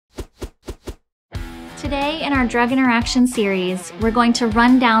Today in our drug interaction series, we're going to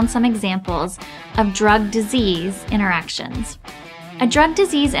run down some examples of drug-disease interactions. A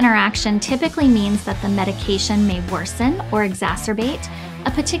drug-disease interaction typically means that the medication may worsen or exacerbate a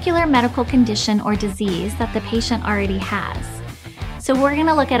particular medical condition or disease that the patient already has. So we're going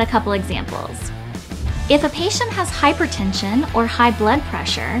to look at a couple examples. If a patient has hypertension or high blood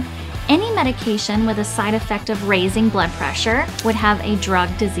pressure, any medication with a side effect of raising blood pressure would have a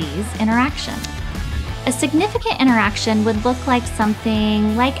drug-disease interaction. A significant interaction would look like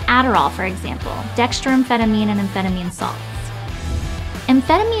something like Adderall, for example, dextroamphetamine and amphetamine salts.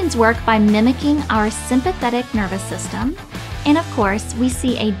 Amphetamines work by mimicking our sympathetic nervous system, and of course, we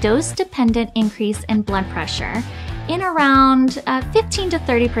see a dose-dependent increase in blood pressure in around 15 to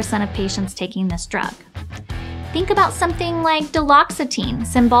 30% of patients taking this drug. Think about something like duloxetine,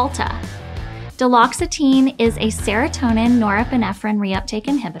 Cymbalta. Duloxetine is a serotonin norepinephrine reuptake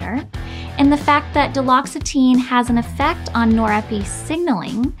inhibitor, and the fact that duloxetine has an effect on norepi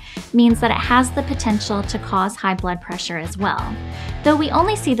signaling means that it has the potential to cause high blood pressure as well, though we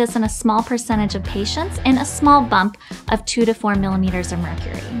only see this in a small percentage of patients and a small bump of 2 to 4 millimeters of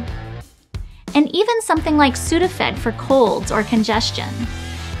mercury. And even something like Sudafed for colds or congestion.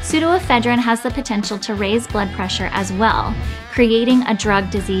 Pseudoephedrine has the potential to raise blood pressure as well, creating a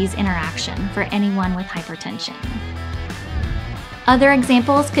drug-disease interaction for anyone with hypertension. Other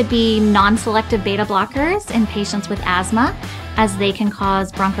examples could be non-selective beta blockers in patients with asthma, as they can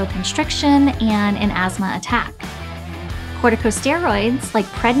cause bronchoconstriction and an asthma attack. Corticosteroids, like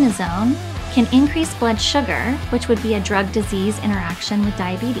prednisone, can increase blood sugar, which would be a drug-disease interaction with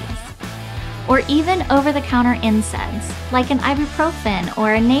diabetes. Or even over-the-counter NSAIDs, like an ibuprofen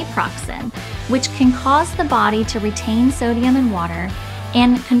or a naproxen, which can cause the body to retain sodium and water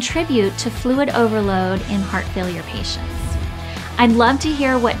and contribute to fluid overload in heart failure patients. I'd love to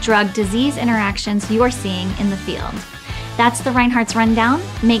hear what drug-disease interactions you're seeing in the field. That's the Reinhartz Rundown.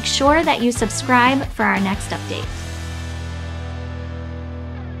 Make sure that you subscribe for our next update.